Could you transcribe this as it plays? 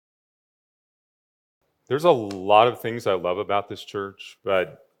There's a lot of things I love about this church,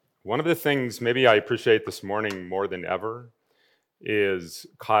 but one of the things maybe I appreciate this morning more than ever is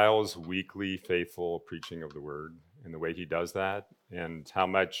Kyle's weekly faithful preaching of the word and the way he does that, and how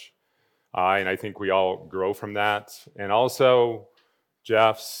much I think we all grow from that. And also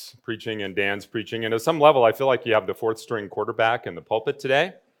Jeff's preaching and Dan's preaching. And at some level, I feel like you have the fourth string quarterback in the pulpit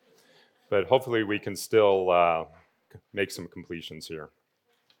today, but hopefully we can still make some completions here.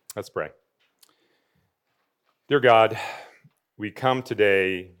 Let's pray. Dear God, we come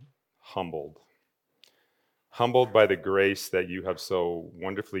today humbled by the grace that you have so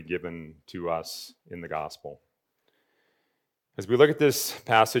wonderfully given to us in the gospel. As we look at this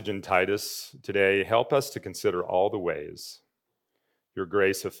passage in Titus today, help us to consider all the ways your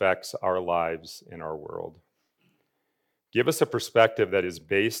grace affects our lives and our world. Give us a perspective that is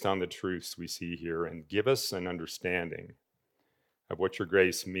based on the truths we see here, and give us an understanding of what your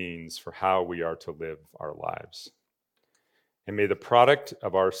grace means for how we are to live our lives. And may the product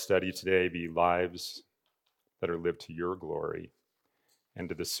of our study today be lives that are lived to your glory and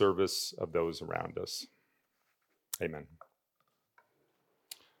to the service of those around us. Amen.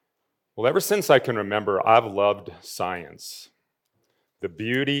 Well, ever since I can remember, I've loved science. The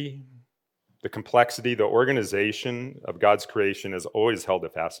beauty, the complexity, the organization of God's creation has always held a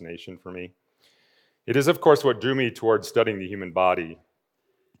fascination for me. It is, of course, what drew me towards studying the human body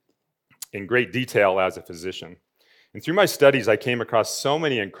in great detail as a physician. And through my studies, I came across so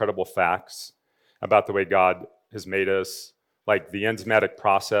many incredible facts about the way God has made us, like the enzymatic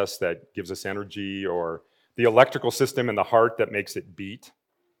process that gives us energy, or the electrical system in the heart that makes it beat.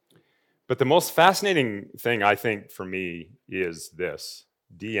 But the most fascinating thing, I think, for me is this: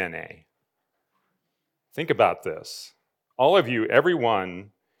 DNA. Think about this. All of you, everyone,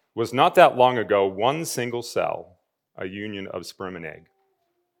 was not that long ago one single cell, a union of sperm and egg.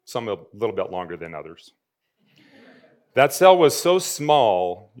 Some a little bit longer than others. That cell was so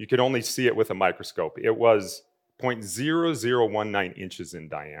small, you could only see it with a microscope. It was 0.0019 inches in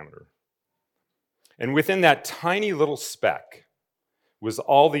diameter. And within that tiny little speck was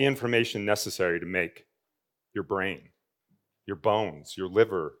all the information necessary to make your brain, your bones, your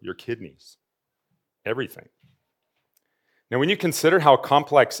liver, your kidneys, everything. Now, when you consider how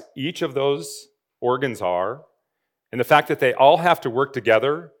complex each of those organs are, and the fact that they all have to work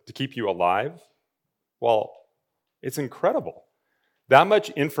together to keep you alive, well, it's incredible. That much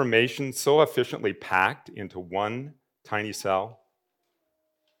information so efficiently packed into one tiny cell.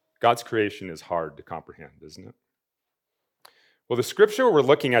 God's creation is hard to comprehend, isn't it? Well, the scripture we're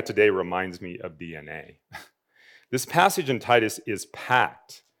looking at today reminds me of DNA. This passage in Titus is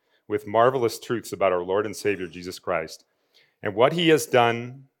packed with marvelous truths about our Lord and Savior Jesus Christ and what he has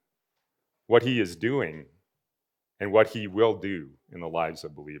done, what he is doing, and what he will do in the lives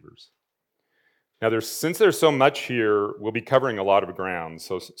of believers. Now, since there's so much here, we'll be covering a lot of ground,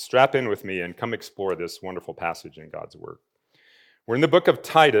 so strap in with me and come explore this wonderful passage in God's Word. We're in the book of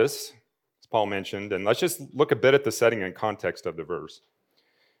Titus, as Paul mentioned, and let's just look a bit at the setting and context of the verse.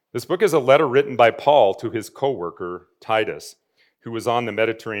 This book is a letter written by Paul to his co-worker, Titus, who was on the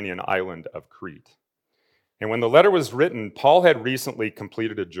Mediterranean island of Crete. And when the letter was written, Paul had recently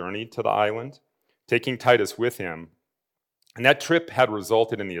completed a journey to the island, taking Titus with him, and that trip had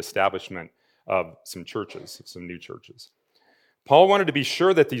resulted in the establishment of some churches, some new churches. Paul wanted to be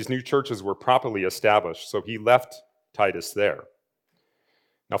sure that these new churches were properly established, so he left Titus there.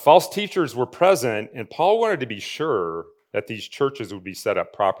 Now, false teachers were present, and Paul wanted to be sure that these churches would be set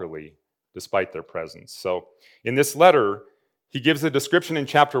up properly despite their presence. So in this letter, he gives a description in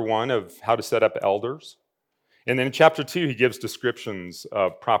chapter 1 of how to set up elders. And then in chapter 2, he gives descriptions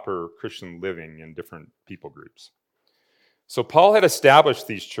of proper Christian living in different people groups. So Paul had established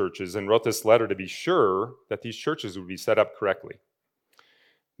these churches and wrote this letter to be sure that these churches would be set up correctly.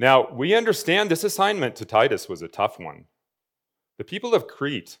 Now, we understand this assignment to Titus was a tough one. The people of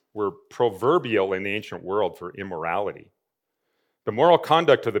Crete were proverbial in the ancient world for immorality. The moral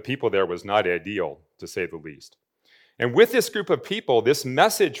conduct of the people there was not ideal, to say the least. And with this group of people, this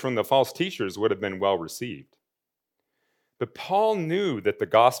message from the false teachers would have been well received. But Paul knew that the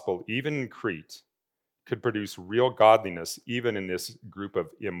gospel, even in Crete, could produce real godliness even in this group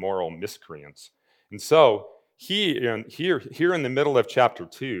of immoral miscreants. And so here in the middle of chapter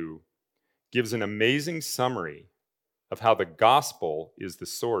 2 gives an amazing summary of how the gospel is the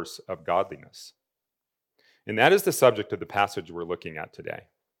source of godliness. And that is the subject of the passage we're looking at today.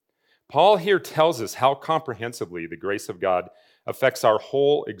 Paul here tells us how comprehensively the grace of God affects our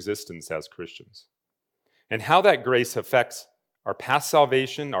whole existence as Christians, and how that grace affects our past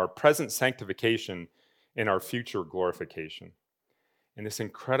salvation, our present sanctification, and our future glorification. and this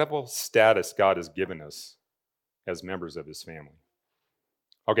incredible status God has given us as members of his family.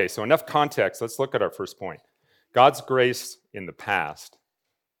 Okay, so enough context. Let's look at our first point. God's grace in the past,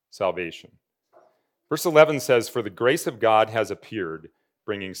 salvation. Verse 11 says, "For the grace of God has appeared,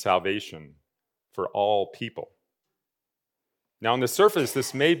 bringing salvation for all people." Now, on the surface,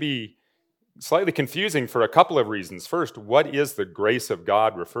 this may be slightly confusing for a couple of reasons. First, what is the grace of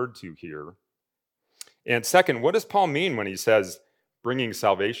God referred to here? And second, what does Paul mean when he says, bringing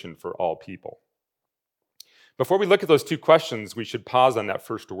salvation for all people? Before we look at those two questions, we should pause on that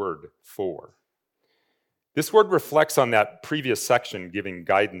first word, for. This word reflects on that previous section giving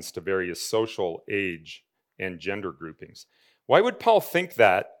guidance to various social, age, and gender groupings. Why would Paul think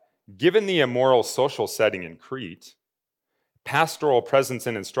that, given the immoral social setting in Crete, pastoral presence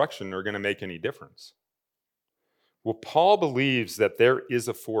and instruction are going to make any difference? Well, Paul believes that there is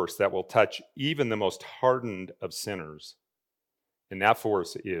a force that will touch even the most hardened of sinners, and that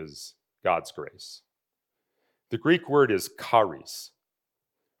force is God's grace. The Greek word is charis.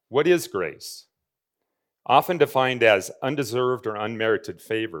 What is grace? Often defined as undeserved or unmerited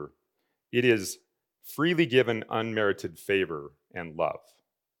favor, it is freely given unmerited favor and love.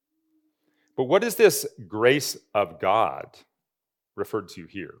 But what is this grace of God referred to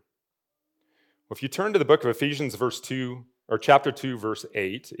here? Well, if you turn to the book of Ephesians, chapter 2, verse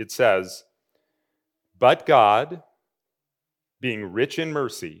 8, it says, "But God, being rich in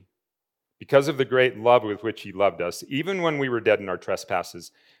mercy, because of the great love with which he loved us, even when we were dead in our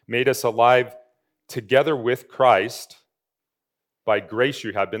trespasses, made us alive together with Christ. By grace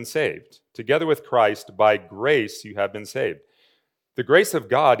you have been saved." Together with Christ, by grace you have been saved. The grace of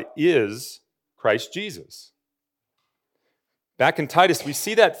God is Christ Jesus. Back in Titus, we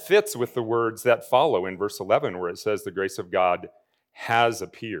see that fits with the words that follow in verse 11, where it says the grace of God has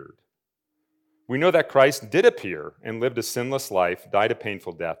appeared. We know that Christ did appear and lived a sinless life, died a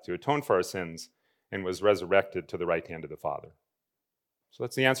painful death to atone for our sins, and was resurrected to the right hand of the Father. So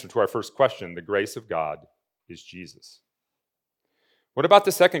that's the answer to our first question. The grace of God is Jesus. What about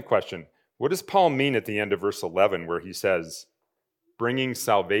the second question? What does Paul mean at the end of verse 11 where he says, bringing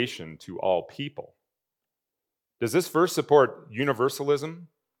salvation to all people? Does this verse support universalism?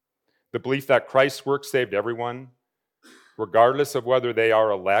 The belief that Christ's work saved everyone, regardless of whether they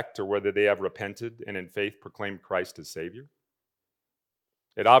are elect or whether they have repented and in faith proclaimed Christ as Savior?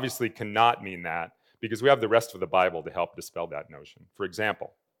 It obviously cannot mean that, because we have the rest of the Bible to help dispel that notion. For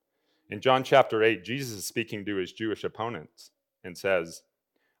example, in John chapter 8, Jesus is speaking to his Jewish opponents and says,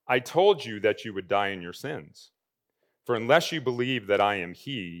 "I told you that you would die in your sins. For unless you believe that I am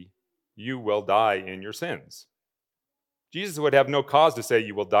he, you will die in your sins." Jesus would have no cause to say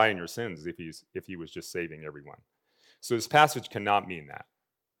you will die in your sins if he was just saving everyone. So this passage cannot mean that.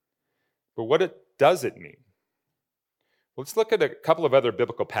 But what does it mean? Well, let's look at a couple of other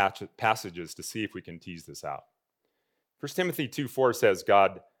biblical passages to see if we can tease this out. 1 Timothy 2:4 says,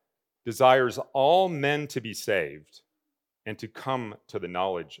 God desires all men to be saved and to come to the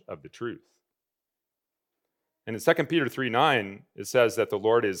knowledge of the truth. And in 2 Peter 3:9, it says that the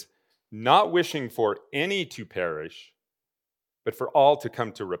Lord is not wishing for any to perish, but for all to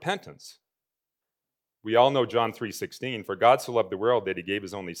come to repentance. We all know John 3:16, "For God so loved the world that he gave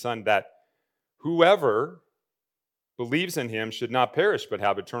his only son, that whoever believes in him should not perish but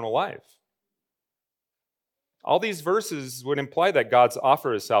have eternal life." All these verses would imply that God's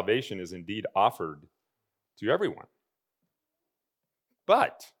offer of salvation is indeed offered to everyone.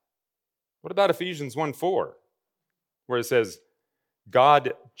 But what about Ephesians 1:4, where it says,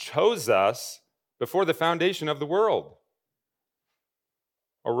 God chose us before the foundation of the world?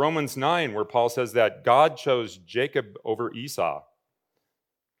 Or Romans 9, where Paul says that God chose Jacob over Esau,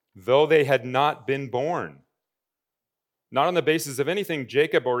 though they had not been born. Not on the basis of anything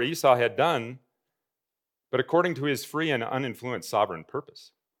Jacob or Esau had done, but according to his free and uninfluenced sovereign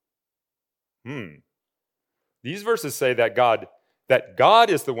purpose. These verses say that God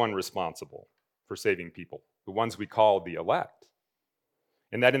is the one responsible for saving people, the ones we call the elect.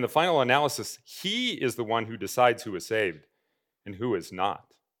 And that in the final analysis, he is the one who decides who is saved and who is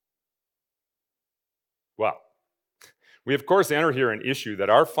not. Well, we of course enter here an issue that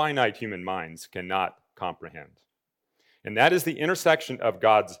our finite human minds cannot comprehend. And that is the intersection of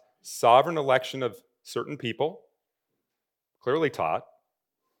God's sovereign election of certain people, clearly taught,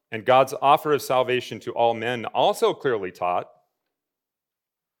 and God's offer of salvation to all men, also clearly taught,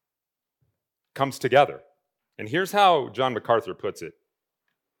 comes together. And here's how John MacArthur puts it: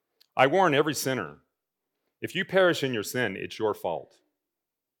 I warn every sinner, if you perish in your sin, it's your fault.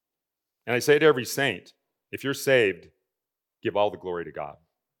 And I say to every saint, if you're saved, give all the glory to God.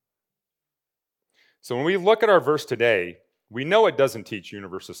 So when we look at our verse today, We know it doesn't teach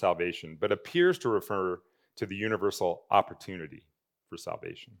universal salvation, but appears to refer to the universal opportunity for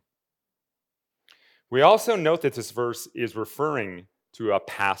salvation. We also note that this verse is referring to a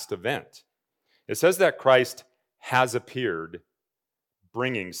past event. It says that Christ has appeared,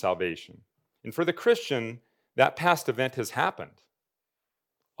 bringing salvation. And for the Christian, that past event has happened.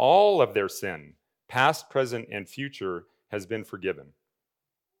 All of their sin, past, present, and future, has been forgiven.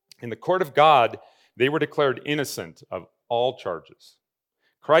 In the court of God, they were declared innocent of all charges.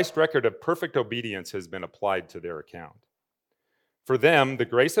 Christ's record of perfect obedience has been applied to their account. For them, the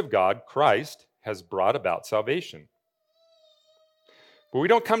grace of God, Christ, has brought about salvation. But we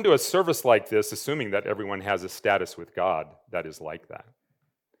don't come to a service like this assuming that everyone has a status with God that is like that.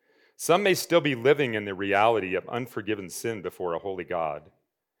 Some may still be living in the reality of unforgiven sin before a holy God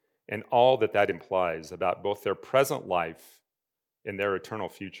and all that that implies about both their present life and their eternal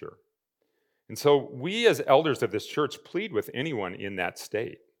future. And so we as elders of this church plead with anyone in that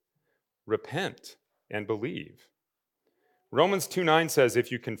state. Repent and believe. Romans 2:9 says,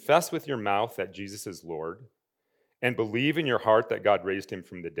 if you confess with your mouth that Jesus is Lord and believe in your heart that God raised him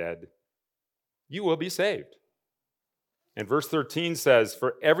from the dead, you will be saved. And verse 13 says,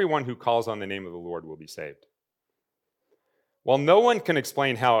 for everyone who calls on the name of the Lord will be saved. While no one can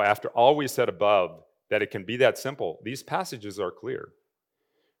explain how, after all we said above, that it can be that simple, these passages are clear.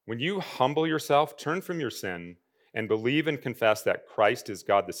 When you humble yourself, turn from your sin, and believe and confess that Christ is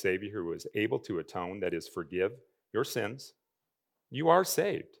God the Savior who is able to atone, that is, forgive your sins, you are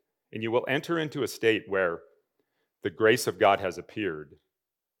saved, and you will enter into a state where the grace of God has appeared.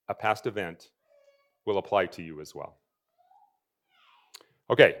 A past event will apply to you as well.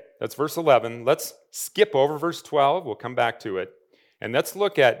 Okay, that's verse 11. Let's skip over verse 12. We'll come back to it. And let's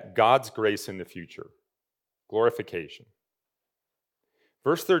look at God's grace in the future, glorification.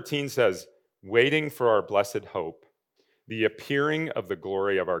 Verse 13 says, waiting for our blessed hope, the appearing of the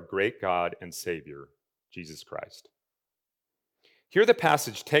glory of our great God and Savior, Jesus Christ. Here the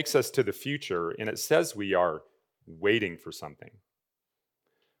passage takes us to the future, and it says we are waiting for something.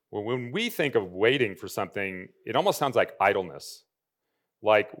 Well, when we think of waiting for something, it almost sounds like idleness,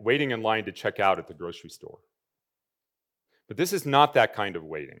 like waiting in line to check out at the grocery store. But this is not that kind of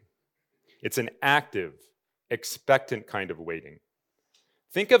waiting. It's an active, expectant kind of waiting.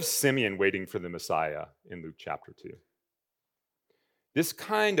 Think of Simeon waiting for the Messiah in Luke chapter 2. This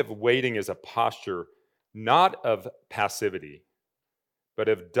kind of waiting is a posture not of passivity, but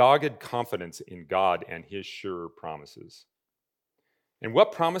of dogged confidence in God and his sure promises. And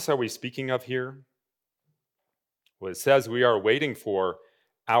what promise are we speaking of here? Well, it says we are waiting for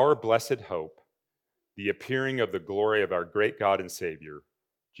our blessed hope, the appearing of the glory of our great God and Savior,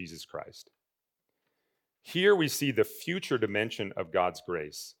 Jesus Christ. Here we see the future dimension of God's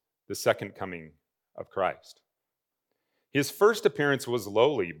grace, the second coming of Christ. His first appearance was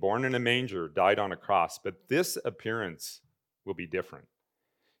lowly, born in a manger, died on a cross, but this appearance will be different.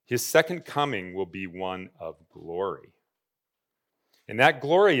 His second coming will be one of glory. And that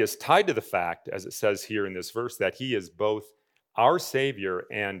glory is tied to the fact, as it says here in this verse, that he is both our Savior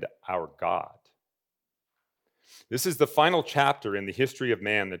and our God. This is the final chapter in the history of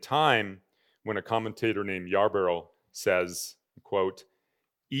man, the time when a commentator named Yarborough says, quote,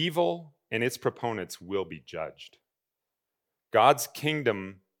 evil and its proponents will be judged. God's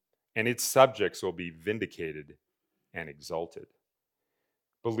kingdom and its subjects will be vindicated and exalted.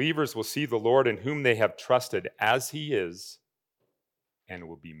 Believers will see the Lord in whom they have trusted as he is and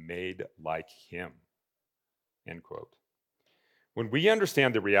will be made like him. End quote. When we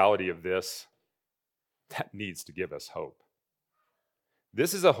understand the reality of this, that needs to give us hope.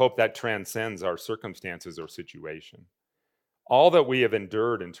 This is a hope that transcends our circumstances or situation. All that we have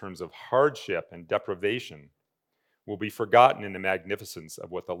endured in terms of hardship and deprivation will be forgotten in the magnificence of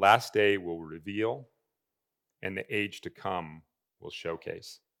what the last day will reveal and the age to come will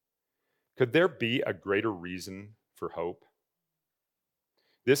showcase. Could there be a greater reason for hope?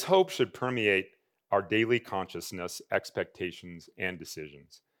 This hope should permeate our daily consciousness, expectations, and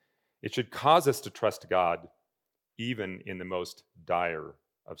decisions. It should cause us to trust God even in the most dire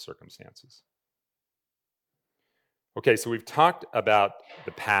of circumstances. Okay, so we've talked about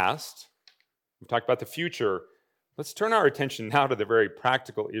the past, we've talked about the future. Let's turn our attention now to the very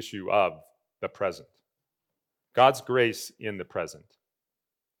practical issue of the present. God's grace in the present,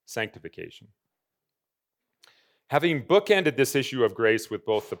 sanctification. Having bookended this issue of grace with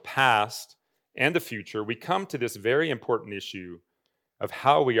both the past and the future, we come to this very important issue of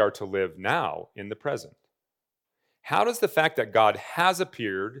how we are to live now in the present. How does the fact that God has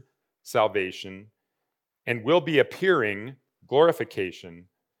appeared, salvation, and will be appearing, glorification,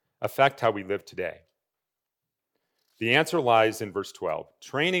 affect how we live today? The answer lies in verse 12,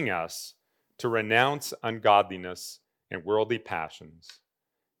 training us to renounce ungodliness and worldly passions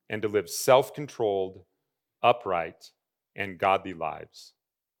and to live self-controlled, upright, and godly lives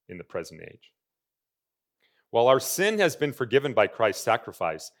in the present age. While our sin has been forgiven by Christ's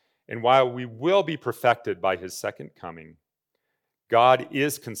sacrifice, and while we will be perfected by his second coming, God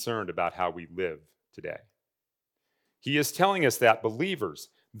is concerned about how we live today. He is telling us that believers,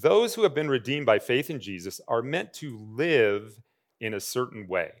 those who have been redeemed by faith in Jesus, are meant to live in a certain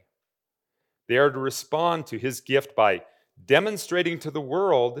way. They are to respond to his gift by demonstrating to the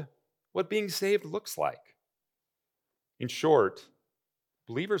world what being saved looks like. In short,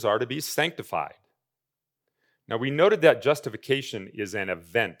 believers are to be sanctified. Now, we noted that justification is an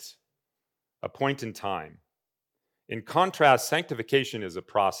event, a point in time. In contrast, sanctification is a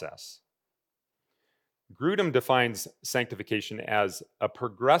process. Grudem defines sanctification as a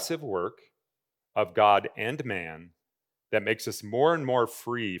progressive work of God and man that makes us more and more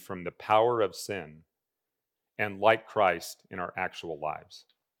free from the power of sin and like Christ in our actual lives.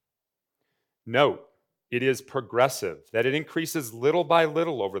 Note, it is progressive, that it increases little by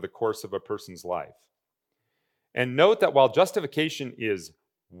little over the course of a person's life. And note that while justification is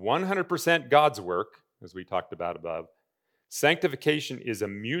 100% God's work, as we talked about above, sanctification is a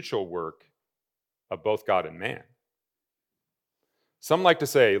mutual work of both God and man. Some like to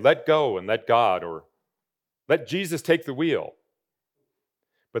say, let go and let God, or let Jesus take the wheel.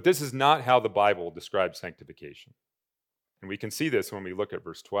 But this is not how the Bible describes sanctification. And we can see this when we look at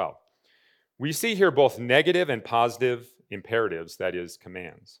verse 12. We see here both negative and positive imperatives, that is,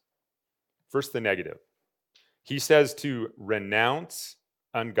 commands. First, the negative. He says to renounce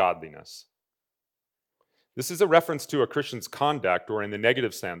ungodliness. This is a reference to a Christian's conduct, or in the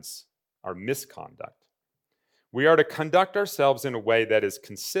negative sense, our misconduct. We are to conduct ourselves in a way that is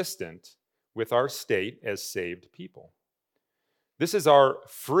consistent with our state as saved people. This is our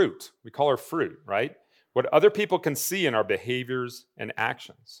fruit. We call our fruit, right? What other people can see in our behaviors and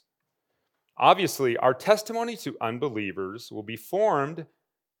actions. Obviously, our testimony to unbelievers will be formed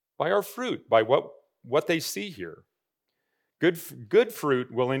by our fruit, by what they see here. Good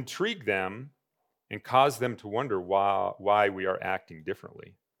fruit will intrigue them and cause them to wonder why we are acting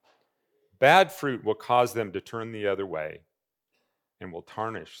differently. Bad fruit will cause them to turn the other way and will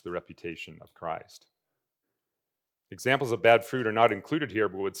tarnish the reputation of Christ. Examples of bad fruit are not included here,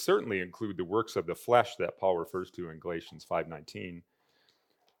 but would certainly include the works of the flesh that Paul refers to in Galatians 5:19.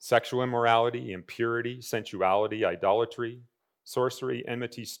 Sexual immorality, impurity, sensuality, idolatry, sorcery,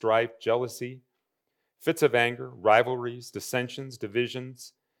 enmity, strife, jealousy, fits of anger, rivalries, dissensions,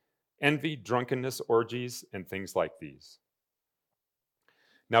 divisions, envy, drunkenness, orgies, and things like these.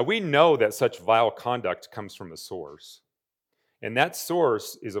 Now, we know that such vile conduct comes from a source. And that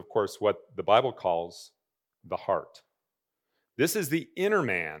source is, of course, what the Bible calls the heart. This is the inner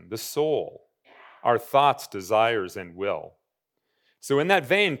man, the soul, our thoughts, desires, and will. So in that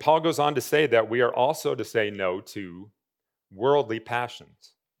vein, Paul goes on to say that we are also to say no to worldly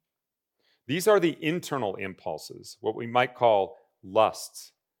passions. These are the internal impulses, what we might call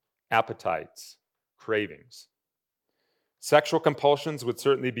lusts, appetites, cravings. Sexual compulsions would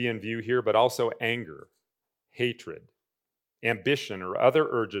certainly be in view here, but also anger, hatred, ambition, or other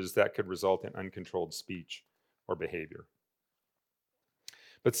urges that could result in uncontrolled speech or behavior.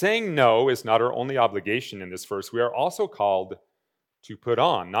 But saying no is not our only obligation in this verse. We are also called to put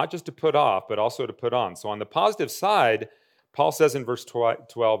on, not just to put off, but also to put on. So on the positive side, Paul says in verse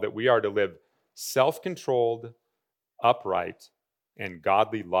 12 that we are to live self-controlled, upright, and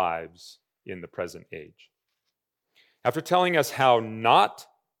godly lives in the present age. After telling us how not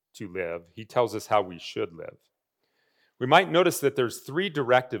to live, he tells us how we should live. We might notice that there's three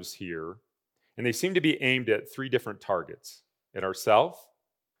directives here, and they seem to be aimed at three different targets: at ourselves,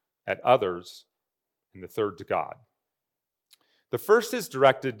 at others, and the third to God. The first is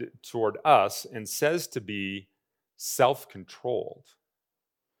directed toward us and says to be self-controlled.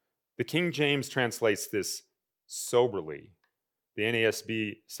 The King James translates this soberly. The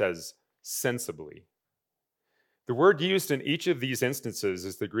NASB says sensibly. The word used in each of these instances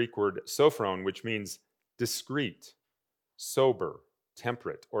is the Greek word sophron, which means discreet, sober,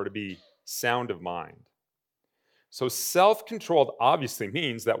 temperate, or to be sound of mind. So self-controlled obviously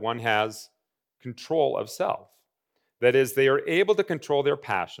means that one has control of self. That is, they are able to control their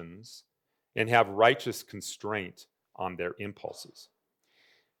passions and have righteous constraint on their impulses.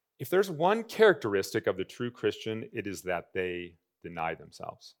 If there's one characteristic of the true Christian, it is that they deny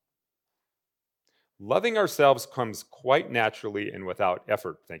themselves. Loving ourselves comes quite naturally and without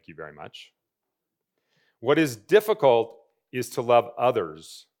effort, thank you very much. What is difficult is to love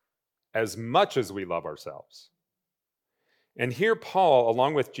others as much as we love ourselves. And here Paul,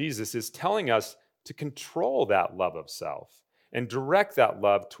 along with Jesus, is telling us to control that love of self and direct that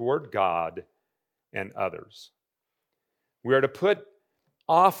love toward God and others. We are to put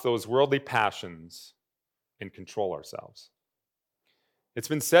off those worldly passions and control ourselves. It's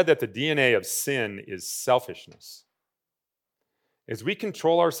been said that the DNA of sin is selfishness. As we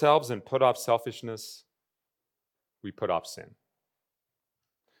control ourselves and put off selfishness, we put off sin.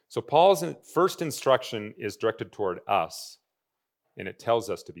 So Paul's first instruction is directed toward us, and it tells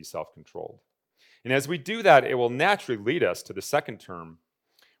us to be self-controlled. And as we do that, it will naturally lead us to the second term,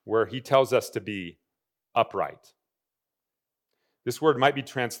 where he tells us to be upright. This word might be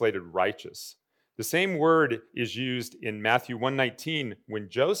translated righteous. The same word is used in Matthew 1:19 when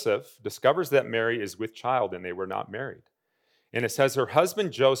Joseph discovers that Mary is with child and they were not married. And it says her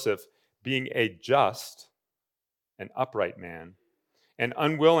husband Joseph, being a just and upright man and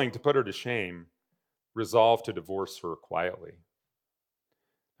unwilling to put her to shame, resolved to divorce her quietly.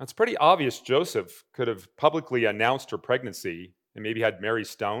 Now, it's pretty obvious Joseph could have publicly announced her pregnancy and maybe had Mary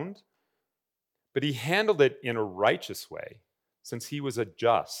stoned, but he handled it in a righteous way since he was a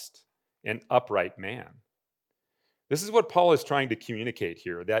just and upright man. This is what Paul is trying to communicate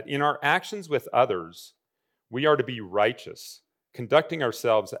here, that in our actions with others, we are to be righteous, conducting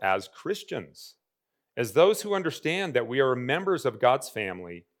ourselves as Christians, as those who understand that we are members of God's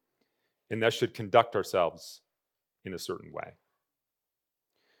family and thus should conduct ourselves in a certain way.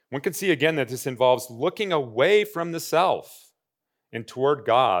 One can see again that this involves looking away from the self and toward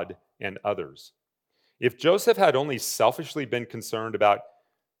God and others. If Joseph had only selfishly been concerned about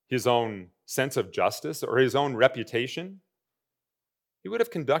his own sense of justice or his own reputation, he would have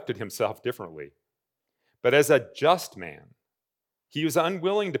conducted himself differently. But as a just man, he was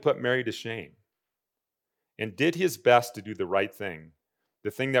unwilling to put Mary to shame and did his best to do the right thing,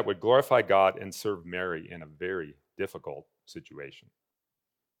 the thing that would glorify God and serve Mary in a very difficult situation.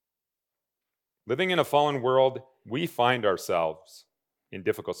 Living in a fallen world, we find ourselves in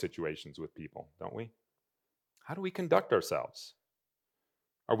difficult situations with people, don't we? How do we conduct ourselves?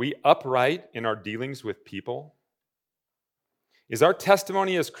 Are we upright in our dealings with people? Is our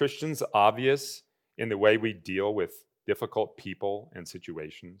testimony as Christians obvious in the way we deal with difficult people and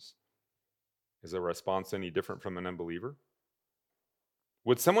situations? Is our response any different from an unbeliever?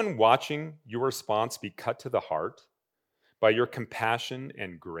 Would someone watching your response be cut to the heart by your compassion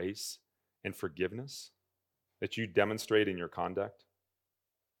and grace and forgiveness that you demonstrate in your conduct?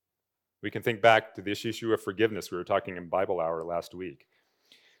 We can think back to this issue of forgiveness we were talking in Bible Hour last week.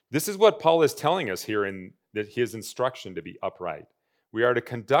 This is what Paul is telling us here in his instruction to be upright. We are to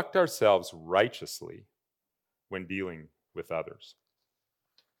conduct ourselves righteously when dealing with others.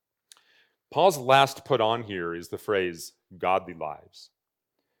 Paul's last put on here is the phrase, godly lives.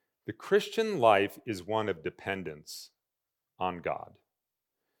 The Christian life is one of dependence on God.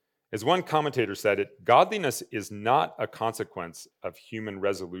 As one commentator said it, godliness is not a consequence of human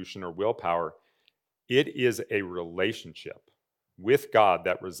resolution or willpower. It is a relationship with God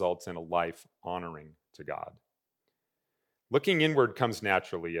that results in a life honoring to God. Looking inward comes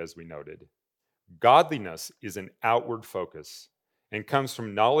naturally, as we noted. Godliness is an outward focus and comes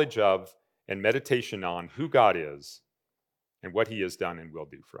from knowledge of and meditation on who God is and what he has done and will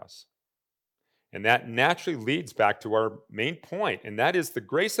do for us. And that naturally leads back to our main point, and that is the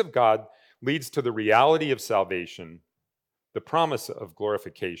grace of God leads to the reality of salvation, the promise of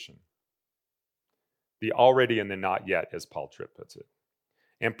glorification, the already and the not yet, as Paul Tripp puts it,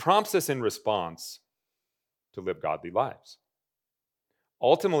 and prompts us in response to live godly lives.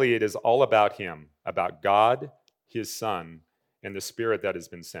 Ultimately, it is all about him, about God, his Son, and the Spirit that has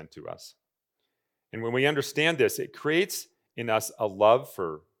been sent to us. And when we understand this, it creates in us a love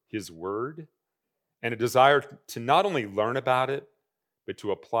for his word and a desire to not only learn about it, but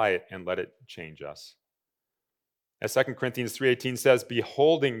to apply it and let it change us. As 2 Corinthians 3:18 says,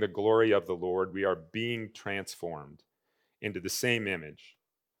 beholding the glory of the Lord, we are being transformed into the same image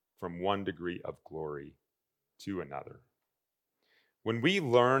from one degree of glory to another. When we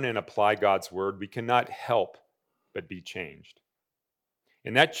learn and apply God's word, we cannot help but be changed.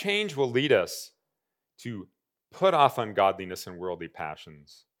 And that change will lead us to put off ungodliness and worldly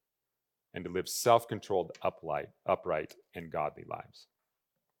passions and to live self-controlled, upright, and godly lives.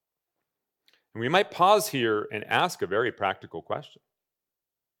 And we might pause here and ask a very practical question.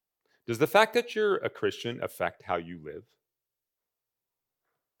 Does the fact that you're a Christian affect how you live?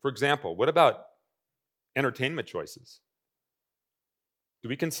 For example, what about entertainment choices? Do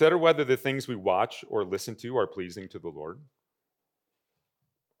we consider whether the things we watch or listen to are pleasing to the Lord?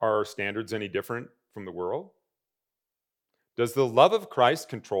 Are our standards any different from the world? Does the love of Christ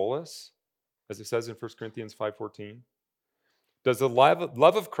control us, as it says in 1 Corinthians 5:14? Does the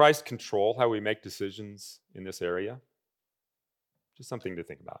love of Christ control how we make decisions in this area? Just something to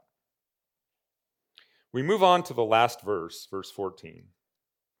think about. We move on to the last verse, verse 14.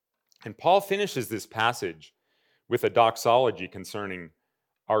 And Paul finishes this passage with a doxology concerning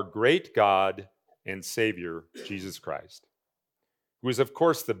our great God and Savior, Jesus Christ, who is, of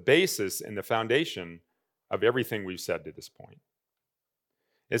course, the basis and the foundation of everything we've said to this point.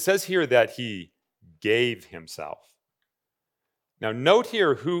 It says here that he gave himself. Now, note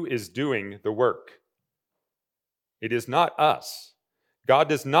here who is doing the work. It is not us. God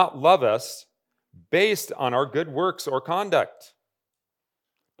does not love us based on our good works or conduct,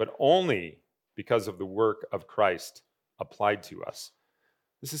 but only because of the work of Christ applied to us.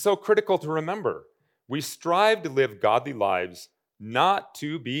 This is so critical to remember. We strive to live godly lives not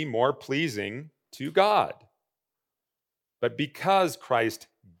to be more pleasing to God, but because Christ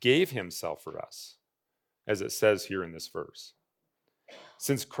gave himself for us, as it says here in this verse.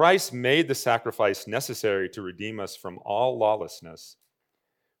 Since Christ made the sacrifice necessary to redeem us from all lawlessness,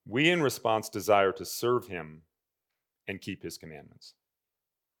 we in response desire to serve him and keep his commandments.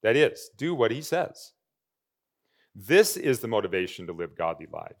 That is, do what he says. This is the motivation to live godly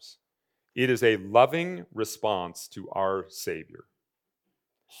lives. It is a loving response to our Savior,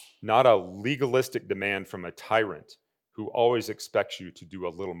 not a legalistic demand from a tyrant who always expects you to do a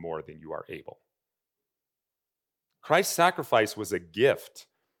little more than you are able. Christ's sacrifice was a gift,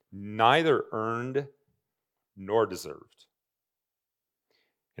 neither earned nor deserved.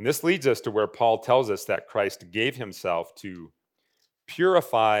 And this leads us to where Paul tells us that Christ gave himself to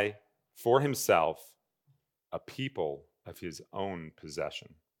purify for himself a people of his own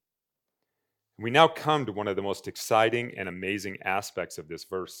possession. We now come to one of the most exciting and amazing aspects of this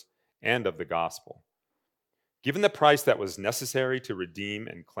verse and of the gospel. Given the price that was necessary to redeem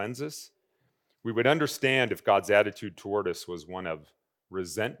and cleanse us, we would understand if God's attitude toward us was one of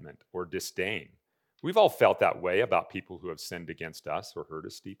resentment or disdain. We've all felt that way about people who have sinned against us or hurt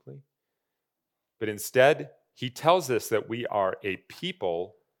us deeply. But instead, he tells us that we are a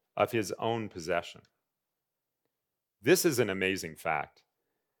people of his own possession. This is an amazing fact.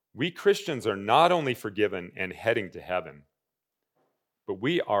 We Christians are not only forgiven and heading to heaven, but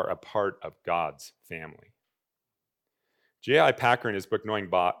we are a part of God's family. J.I. Packer, in his book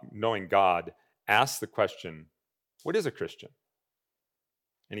Knowing God, asks the question, what is a Christian?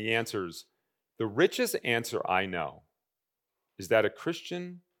 And he answers, the richest answer I know is that a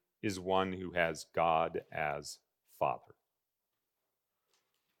Christian is one who has God as Father.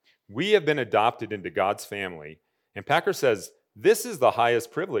 We have been adopted into God's family, and Packer says this is the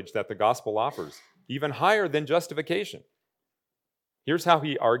highest privilege that the gospel offers, even higher than justification. Here's how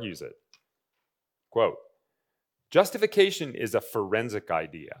he argues it. Quote, justification is a forensic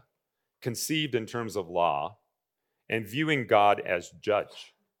idea, conceived in terms of law and viewing God as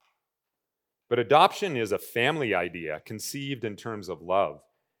judge. But adoption is a family idea, conceived in terms of love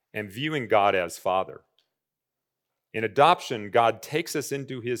and viewing God as Father. In adoption, God takes us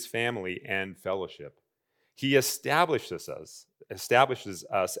into his family and fellowship. He establishes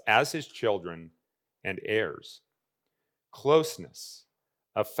us as his children and heirs. Closeness,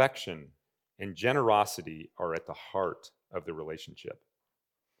 affection, and generosity are at the heart of the relationship.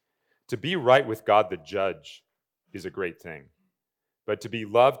 To be right with God the judge is a great thing, but to be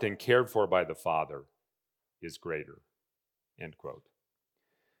loved and cared for by the Father is greater. End quote.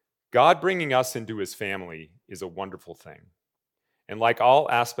 God bringing us into his family is a wonderful thing, and like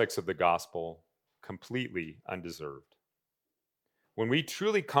all aspects of the gospel, completely undeserved. When we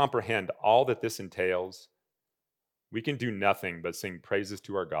truly comprehend all that this entails, we can do nothing but sing praises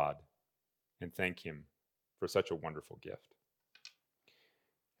to our God and thank him for such a wonderful gift.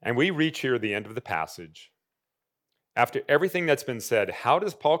 And we reach here the end of the passage. After everything that's been said, how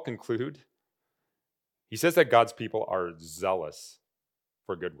does Paul conclude? He says that God's people are zealous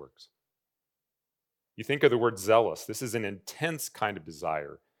for good works. You think of the word zealous. This is an intense kind of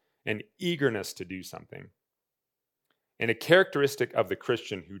desire, an eagerness to do something. And a characteristic of the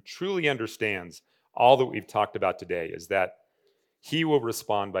Christian who truly understands all that we've talked about today is that he will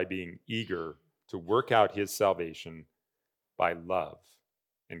respond by being eager to work out his salvation by love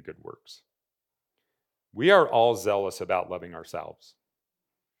and good works. We are all zealous about loving ourselves.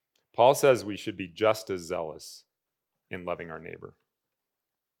 Paul says we should be just as zealous in loving our neighbor.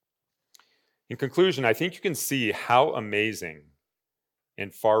 In conclusion, I think you can see how amazing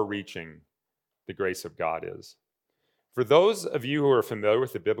and far-reaching the grace of God is. For those of you who are familiar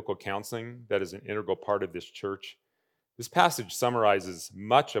with the biblical counseling that is an integral part of this church, this passage summarizes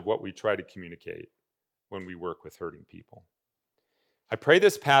much of what we try to communicate when we work with hurting people. I pray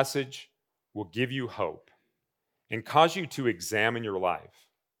this passage will give you hope and cause you to examine your life.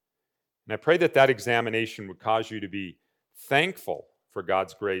 And I pray that that examination would cause you to be thankful for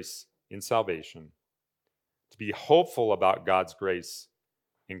God's grace in salvation, to be hopeful about God's grace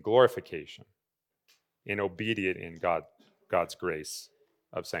in glorification, and obedient in God's grace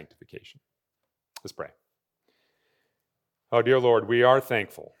of sanctification. Let's pray. Oh, dear Lord, we are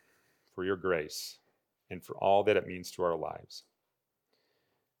thankful for your grace and for all that it means to our lives.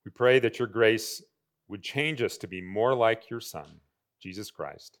 We pray that your grace would change us to be more like your Son, Jesus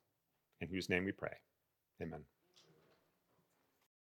Christ, in whose name we pray. Amen.